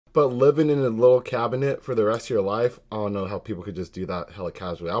But living in a little cabinet for the rest of your life, I don't know how people could just do that hella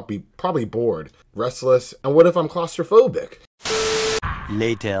casually. I'll be probably bored, restless, and what if I'm claustrophobic?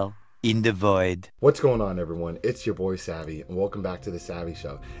 Later, in the void. What's going on, everyone? It's your boy Savvy, and welcome back to the Savvy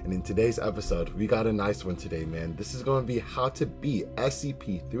Show. And in today's episode, we got a nice one today, man. This is going to be how to beat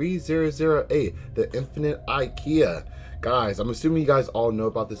SCP-3008, the Infinite Ikea. Guys, I'm assuming you guys all know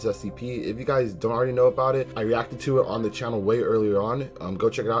about this SCP. If you guys don't already know about it, I reacted to it on the channel way earlier on. Go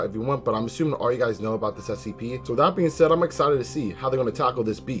check it out if you want, but I'm assuming all you guys know about this SCP. So with that being said, I'm excited to see how they're going to tackle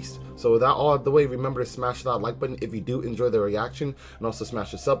this beast. So with that all out of the way, remember to smash that like button if you do enjoy the reaction, and also smash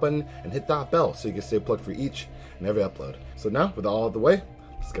the sub button and hit that bell so you can stay plugged for each and every upload. So now, with that all out of the way,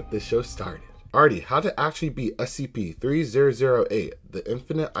 let's get this show started. Alrighty, how to actually beat SCP-3008, the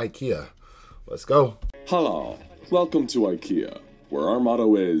Infinite Ikea. Let's go. Hello. Welcome to Ikea, where our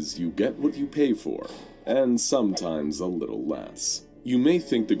motto is, you get what you pay for, and sometimes a little less. You may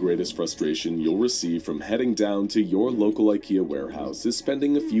think the greatest frustration you'll receive from heading down to your local Ikea warehouse is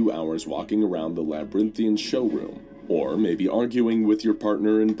spending a few hours walking around the labyrinthian showroom, or maybe arguing with your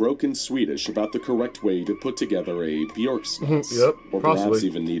partner in broken Swedish about the correct way to put together a Bjorksnus, or perhaps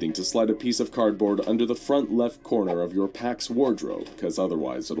even needing to slide a piece of cardboard under the front left corner of your PAX wardrobe, because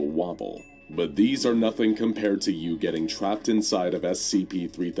otherwise it'll wobble. But these are nothing compared to you getting trapped inside of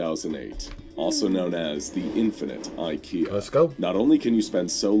SCP-3008, also known as the Infinite Ikea. Let's go. Not only can you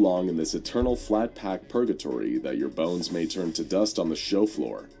spend so long in this eternal flat-pack purgatory that your bones may turn to dust on the show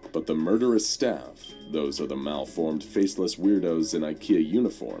floor, but the murderous staff, those are the malformed, faceless weirdos in Ikea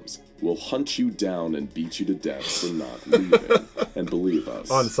uniforms, will hunt you down and beat you to death for not leaving. And believe us,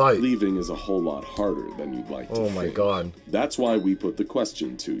 on site, leaving is a whole lot harder than you'd like to think. Oh my god. That's why we put the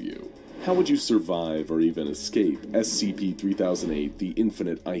question to you. How would you survive or even escape SCP-3008, the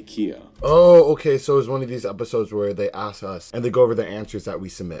Infinite Ikea? Oh, okay, so it's one of these episodes where they ask us and they go over the answers that we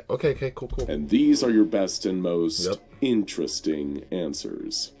submit. Okay, cool. And these are your best and most interesting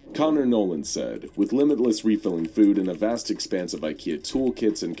answers. Connor Nolan said, with limitless refilling food and a vast expanse of Ikea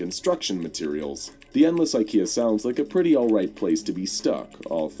toolkits and construction materials, the endless Ikea sounds like a pretty alright place to be stuck,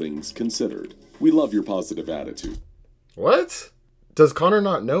 all things considered. We love your positive attitude. What? Does Connor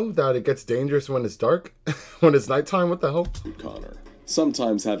not know that it gets dangerous when it's dark? When it's nighttime? What the hell? Connor.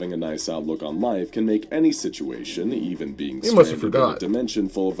 Sometimes having a nice outlook on life can make any situation, even being stranded in a dimension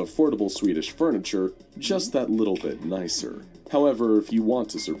full of affordable Swedish furniture, just that little bit nicer. However, if you want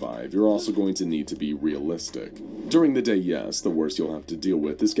to survive, you're also going to need to be realistic. During the day, yes, the worst you'll have to deal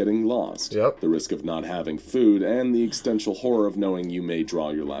with is getting lost. The risk of not having food, and the existential horror of knowing you may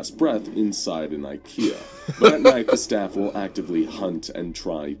draw your last breath inside an Ikea. But at night, the staff will actively hunt and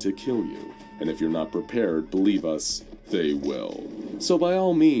try to kill you. And if you're not prepared, believe us, they will. So by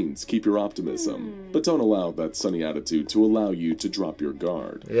all means, keep your optimism, but don't allow that sunny attitude to allow you to drop your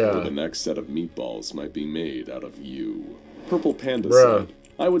guard, or the next set of meatballs might be made out of you. Purple Panda said,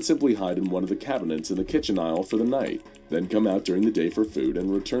 I would simply hide in one of the cabinets in the kitchen aisle for the night, then come out during the day for food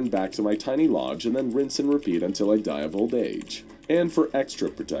and return back to my tiny lodge and then rinse and repeat until I die of old age. And for extra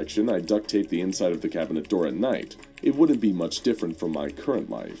protection, I duct tape the inside of the cabinet door at night. It wouldn't be much different from my current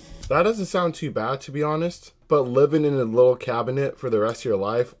life. That doesn't sound too bad, to be honest. But living in a little cabinet for the rest of your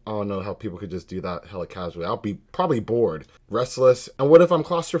life, I don't know how people could just do that hella casually. I'll be probably bored, restless, and what if I'm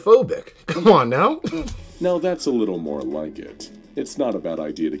claustrophobic? Come on now. Now that's a little more like it. It's not a bad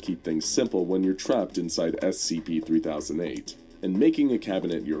idea to keep things simple when you're trapped inside SCP-3008. And making a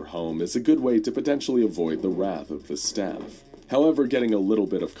cabinet your home is a good way to potentially avoid the wrath of the staff. However, getting a little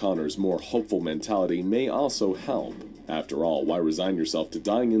bit of Connor's more hopeful mentality may also help. After all, why resign yourself to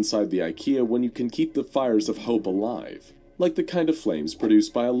dying inside the Ikea when you can keep the fires of hope alive? Like the kind of flames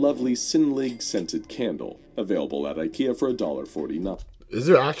produced by a lovely Sinlig scented candle, available at Ikea for $1.49. Is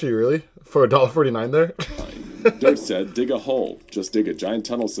there actually really? For $1.49 there? Dirt said, dig a hole. Just dig a giant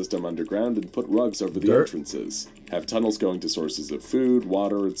tunnel system underground and put rugs over the entrances. Have tunnels going to sources of food,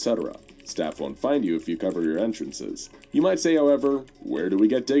 water, etc. Staff won't find you if you cover your entrances. You might say, however, where do we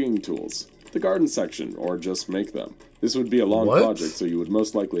get digging tools? The garden section, or just make them. This would be a long project, so you would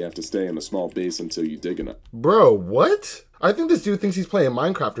most likely have to stay in a small base until you dig enough. Bro, what? I think this dude thinks he's playing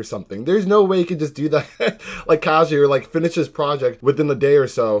Minecraft or something. There's no way he could just do that like casually, or like finish his project within a day or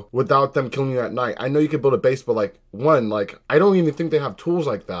so without them killing you at night. I know you could build a base, but like, I don't even think they have tools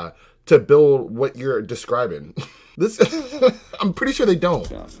like that to build what you're describing. I'm pretty sure they don't.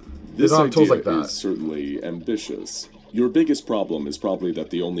 This idea is certainly ambitious. Your biggest problem is probably that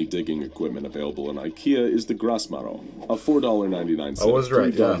the only digging equipment available in Ikea is the Grassmarrow, a $4.99 set of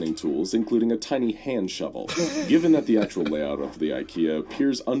three gardening tools, including a tiny hand shovel. Given that the actual layout of the Ikea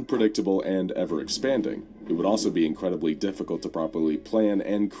appears unpredictable and ever-expanding, It would also be incredibly difficult to properly plan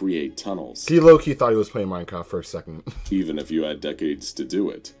and create tunnels. He low-key thought he was playing Minecraft for a second. Even if you had decades to do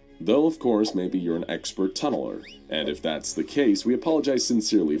it. Though, of course, maybe you're an expert tunneler. And if that's the case, we apologize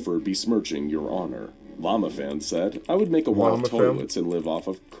sincerely for besmirching your honor. Llama Fan said, I would make a wall of toilets and live off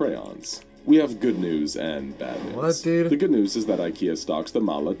of crayons. We have good news and bad news. What, dude? The good news is that Ikea stocks the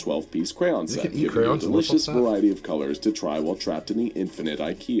Mala 12-piece crayon set, giving you a delicious variety of colors to try while trapped in the infinite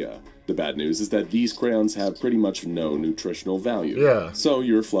Ikea. The bad news is that these crayons have pretty much no nutritional value. Yeah. So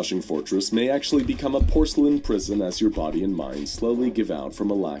your flushing fortress may actually become a porcelain prison as your body and mind slowly give out from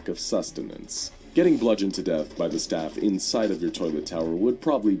a lack of sustenance. Getting bludgeoned to death by the staff inside of your toilet tower would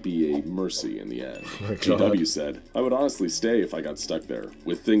probably be a mercy in the end. Oh GW said, I would honestly stay if I got stuck there,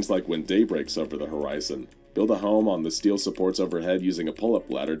 with things like when day breaks over the horizon. Build a home on the steel supports overhead using a pull-up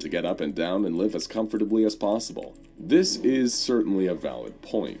ladder to get up and down and live as comfortably as possible. This is certainly a valid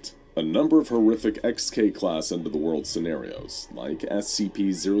point. A number of horrific XK class end of the world scenarios, like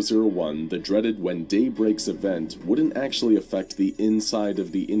SCP-3008, the dreaded When Day Breaks event, wouldn't actually affect the inside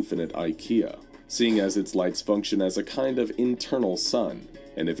of the infinite Ikea, seeing as its lights function as a kind of internal sun.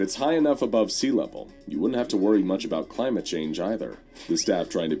 And if it's high enough above sea level, you wouldn't have to worry much about climate change either. The staff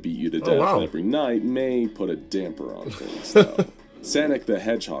trying to beat you to death every night may put a damper on things, though. Sanic the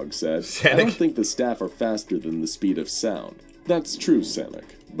Hedgehog said, I don't think the staff are faster than the speed of sound. That's true, Sanic,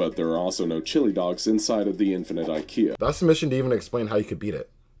 but there are also no chili dogs inside of the infinite Ikea. That's the mission to even explain how you could beat it.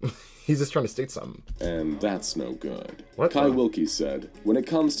 He's just trying to state something. And that's no good. What? Kai Wilkie said, when it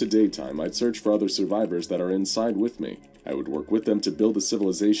comes to daytime, I'd search for other survivors that are inside with me. I would work with them to build a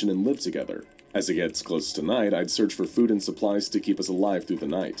civilization and live together. As it gets close to night, I'd search for food and supplies to keep us alive through the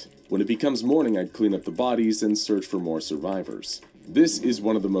night. When it becomes morning, I'd clean up the bodies and search for more survivors. This is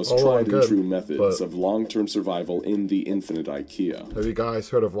one of the most tried and true methods of long-term survival in the infinite Ikea. Have you guys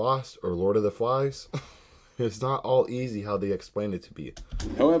heard of Lost or Lord of the Flies? It's not all easy how they explain it to be.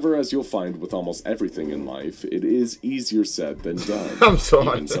 However, as you'll find with almost everything in life, it is easier said than done. I'm sorry.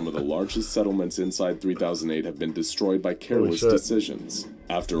 Even some of the largest settlements inside 3008 have been destroyed by careless decisions.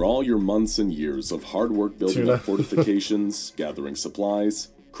 After all your months and years of hard work building up fortifications, gathering supplies,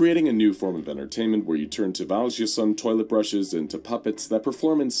 creating a new form of entertainment where you turn Tvalgiasun toilet brushes into puppets that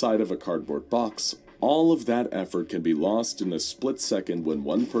perform inside of a cardboard box, all of that effort can be lost in a split second when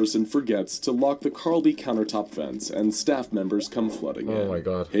one person forgets to lock the Carlby countertop vents and staff members come flooding in. Oh my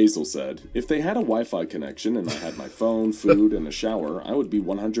god. Hazel said, if they had a Wi-Fi connection and I had my phone, food, and a shower, I would be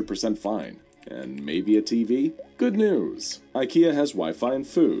 100% fine. And maybe a TV? Good news! Ikea has Wi-Fi and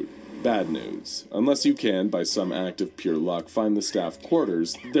food. Bad news. Unless you can, by some act of pure luck, find the staff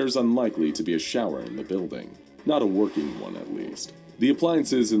quarters, there's unlikely to be a shower in the building. Not a working one, at least. The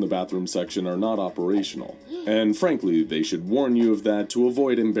appliances in the bathroom section are not operational, and frankly, they should warn you of that to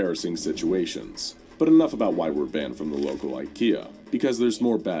avoid embarrassing situations. But enough about why we're banned from the local Ikea, because there's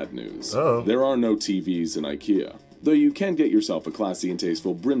more bad news. There are no TVs in Ikea, though you can get yourself a classy and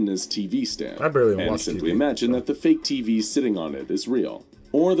tasteful Brimnes TV stand, I barely even watch simply TV, imagine that the fake TV sitting on it is real.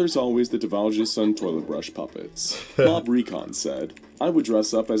 Or there's always the Tvalgiasun toilet brush puppets. Bob Recon said, I would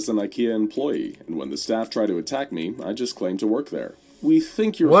dress up as an Ikea employee, and when the staff try to attack me, I just claim to work there. We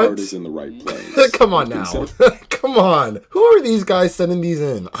think your heart is in the right place. Come on now. Come on. Who are these guys sending these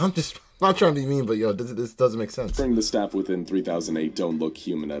in? I'm just not trying to be mean, but yo, this doesn't make sense. Bring the staff within 3008 don't look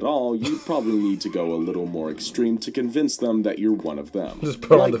human at all. You probably need to go a little more extreme to convince them that you're one of them. Just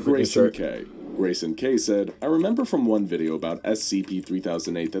put like on the freaking shirt. K. Grayson K said, I remember from one video about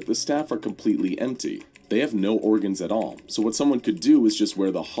SCP-3008 that the staff are completely empty. They have no organs at all, so what someone could do is just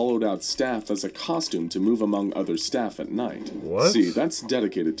wear the hollowed out staff as a costume to move among other staff at night. What? See, that's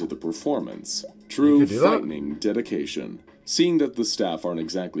dedicated to the performance. True, frightening dedication. Seeing that the staff aren't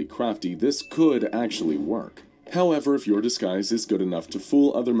exactly crafty, this could actually work. However, if your disguise is good enough to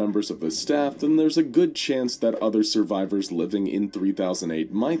fool other members of the staff, then there's a good chance that other survivors living in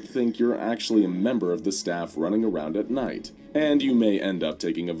 3008 might think you're actually a member of the staff running around at night. And you may end up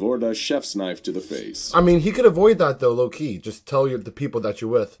taking a Vorda chef's knife to the face. I mean, he could avoid that though, low-key. Just tell the people that you're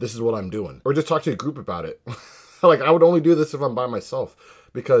with, this is what I'm doing. Or just talk to a group about it. Like, I would only do this if I'm by myself.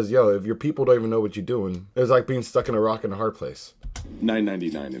 Because, yo, if your people don't even know what you're doing, it's like being stuck in a rock in a hard place.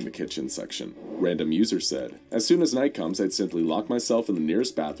 $9.99 in the kitchen section. Random user said, as soon as night comes, I'd simply lock myself in the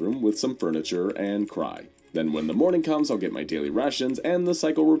nearest bathroom with some furniture and cry. Then when the morning comes, I'll get my daily rations and the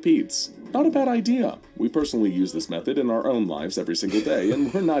cycle repeats. Not a bad idea. We personally use this method in our own lives every single day,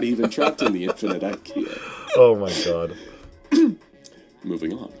 and we're not even trapped in the infinite Ikea. Oh my god.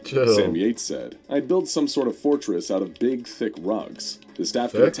 Moving on. Sam Yates said, I'd build some sort of fortress out of big, thick rugs. The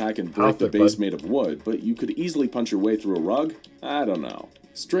staff could attack and break the base made of wood, but you could easily punch your way through a rug? I don't know.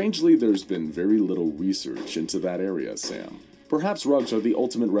 Strangely, there's been very little research into that area, Sam. Perhaps rugs are the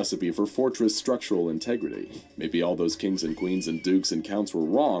ultimate recipe for fortress structural integrity. Maybe all those kings and queens and dukes and counts were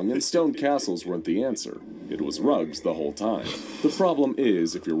wrong, and stone castles weren't the answer. It was rugs the whole time. The problem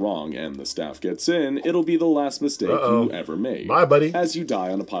is, if you're wrong and the staff gets in, it'll be the last mistake you ever made. Bye, buddy. As you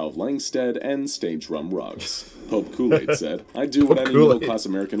die on a pile of Langstead and stage rum rugs. Pope Kool-Aid said, I'd do what any middle-class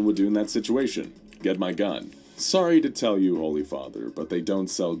American would do in that situation. Get my gun. Sorry to tell you, Holy Father, but they don't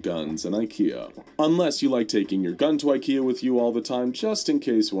sell guns in Ikea. Unless you like taking your gun to Ikea with you all the time, just in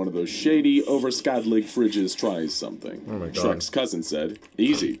case one of those shady, overskadlig fridges tries something. Oh my God. Shrek's cousin said,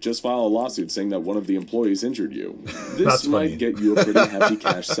 easy, just file a lawsuit saying that one of the employees injured you. This might get you a pretty hefty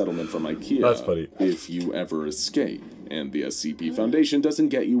cash settlement from Ikea. That's funny. If you ever escape. And the SCP Foundation doesn't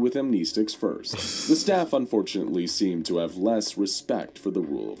get you with amnestics first. The staff unfortunately seem to have less respect for the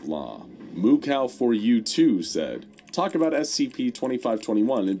rule of law. Moocow for you too said, talk about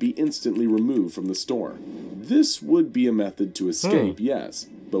SCP-2521 and be instantly removed from the store. This would be a method to escape, yes,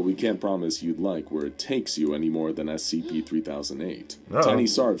 but we can't promise you'd like where it takes you any more than SCP-3008. Tiny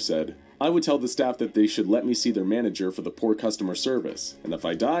Sarv said, I would tell the staff that they should let me see their manager for the poor customer service, and if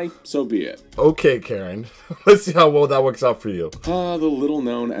I die, so be it. Okay, Karen. Let's see how well that works out for you. The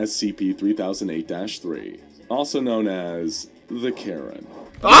little-known SCP-3008-3, also known as the Karen.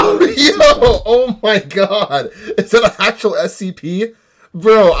 Oh, yo! Oh my God! Is that an actual SCP?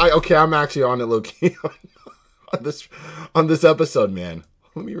 Bro, I'm actually on it, low-key, on this episode, man.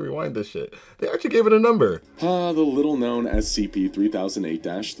 Let me rewind this shit. They actually gave it a number. The little-known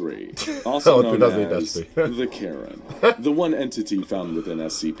SCP-3008-3, also known as the Karen. The one entity found within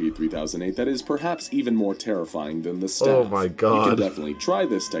SCP-3008 that is perhaps even more terrifying than the staff. Oh my God. You can definitely try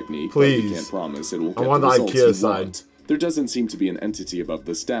this technique, please. But you can't promise it will get I'm on the the results Ikea you side. want. There doesn't seem to be an entity above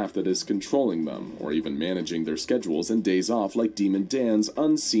the staff that is controlling them, or even managing their schedules and days off like Demon Dan's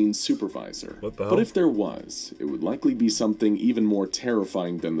unseen supervisor. What the hell? But if there was, it would likely be something even more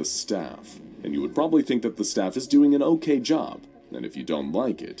terrifying than the staff. And you would probably think that the staff is doing an okay job. And if you don't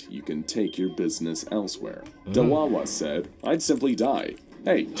like it, you can take your business elsewhere. Dawawa said, I'd simply die.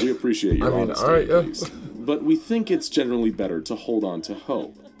 Hey, we appreciate your honesty, alright, at least. But we think it's generally better to hold on to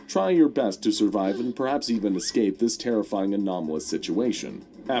hope. Try your best to survive and perhaps even escape this terrifying anomalous situation.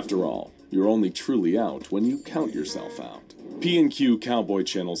 After all, you're only truly out when you count yourself out. P&Q Cowboy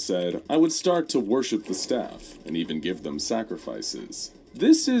Channel said, I would start to worship the staff, and even give them sacrifices.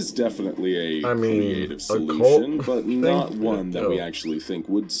 This is definitely a creative solution, but not one that we actually think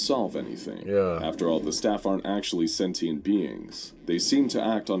would solve anything. Yeah. After all, the staff aren't actually sentient beings. They seem to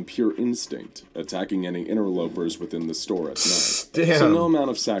act on pure instinct, attacking any interlopers within the store at night. Damn. So no amount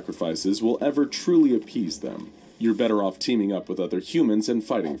of sacrifices will ever truly appease them. You're better off teaming up with other humans and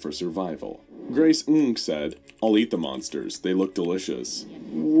fighting for survival. Grace said, I'll eat the monsters. They look delicious.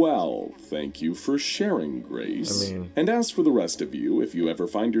 Well, thank you for sharing, Grace. And as for the rest of you, if you ever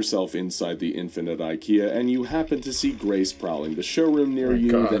find yourself inside the infinite Ikea and you happen to see Grace prowling the showroom near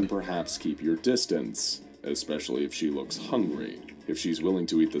you, then perhaps keep your distance. Especially if she looks hungry. If she's willing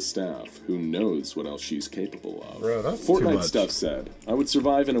to eat the staff, who knows what else she's capable of. Bro, that's Fortnite too much. Stuff said, I would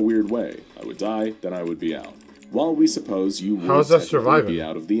survive in a weird way. I would die, then I would be out. While we suppose you would technically be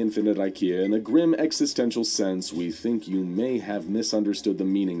out of the infinite Ikea in a grim existential sense, we think you may have misunderstood the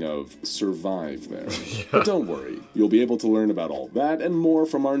meaning of survive there. But don't worry, you'll be able to learn about all that and more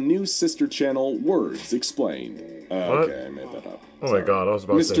from our new sister channel, Words Explained. Okay, I made that up. Oh my God, I was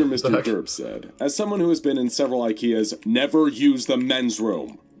about to say. Mr. Derp said, as someone who has been in several Ikeas, never use the men's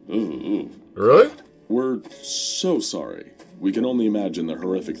room. Ooh. Really? We're so sorry. We can only imagine the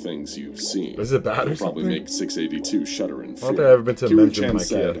horrific things you've seen. Is it bad or probably something? Make 682 shudder in fear. I don't think I've ever been to a men's room in Ikea.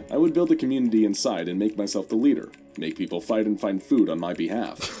 Said, I would build a community inside and make myself the leader. Make people fight and find food on my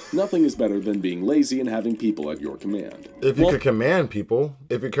behalf. Nothing is better than being lazy and having people at your command. If you could command people,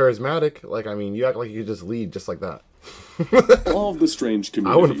 if you're charismatic, you act like you could just lead just like that. All of the strange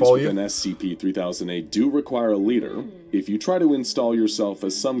communities within SCP-3008 do require a leader. If you try to install yourself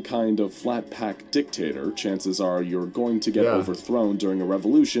as some kind of flat-pack dictator, chances are you're going to get overthrown during a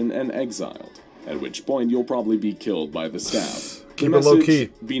revolution and exiled. At which point, you'll probably be killed by the staff. Keep it low-key.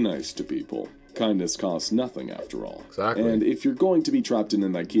 Be nice to people. Kindness costs nothing, after all. Exactly. And if you're going to be trapped in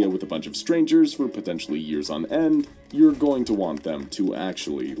an Ikea with a bunch of strangers for potentially years on end, you're going to want them to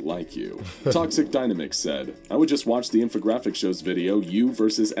actually like you. Toxic Dynamics said, I would just watch the infographic show's video, You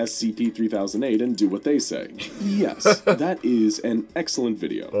versus SCP-3008, and do what they say. Yes, that is an excellent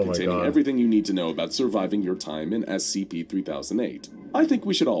video, containing everything you need to know about surviving your time in SCP-3008. I think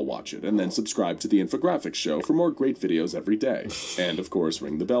we should all watch it, and then subscribe to the infographic show for more great videos every day. And of course,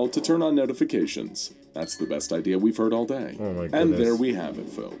 ring the bell to turn on notifications. That's the best idea we've heard all day. Oh my goodness. And there we have it,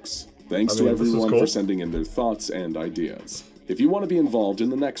 folks. Thanks to everyone for sending in their thoughts and ideas. If you want to be involved in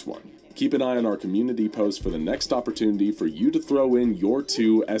the next one, keep an eye on our community post for the next opportunity for you to throw in your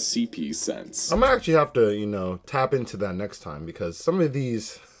 2 SCP cents. I'm gonna actually have to, tap into that next time, because some of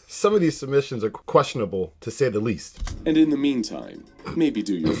these submissions are questionable, to say the least. And in the meantime, maybe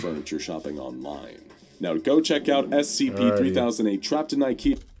do your furniture shopping online. Now go check out SCP-3008 Trapped in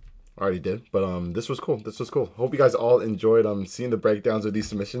Ikea. Already did, but this was cool. Hope you guys all enjoyed seeing the breakdowns of these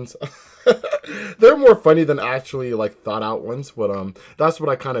submissions. They're more funny than actually thought out ones, but that's what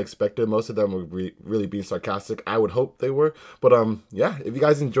I kind of expected. Most of them were really being sarcastic. I would hope they were, but yeah, if you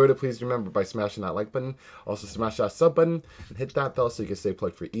guys enjoyed it, please remember by smashing that like button, also smash that sub button, and hit that bell so you can stay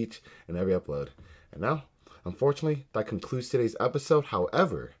plugged for each and every upload. And now, unfortunately, that concludes today's episode.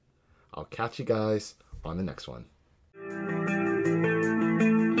 However, I'll catch you guys on the next one.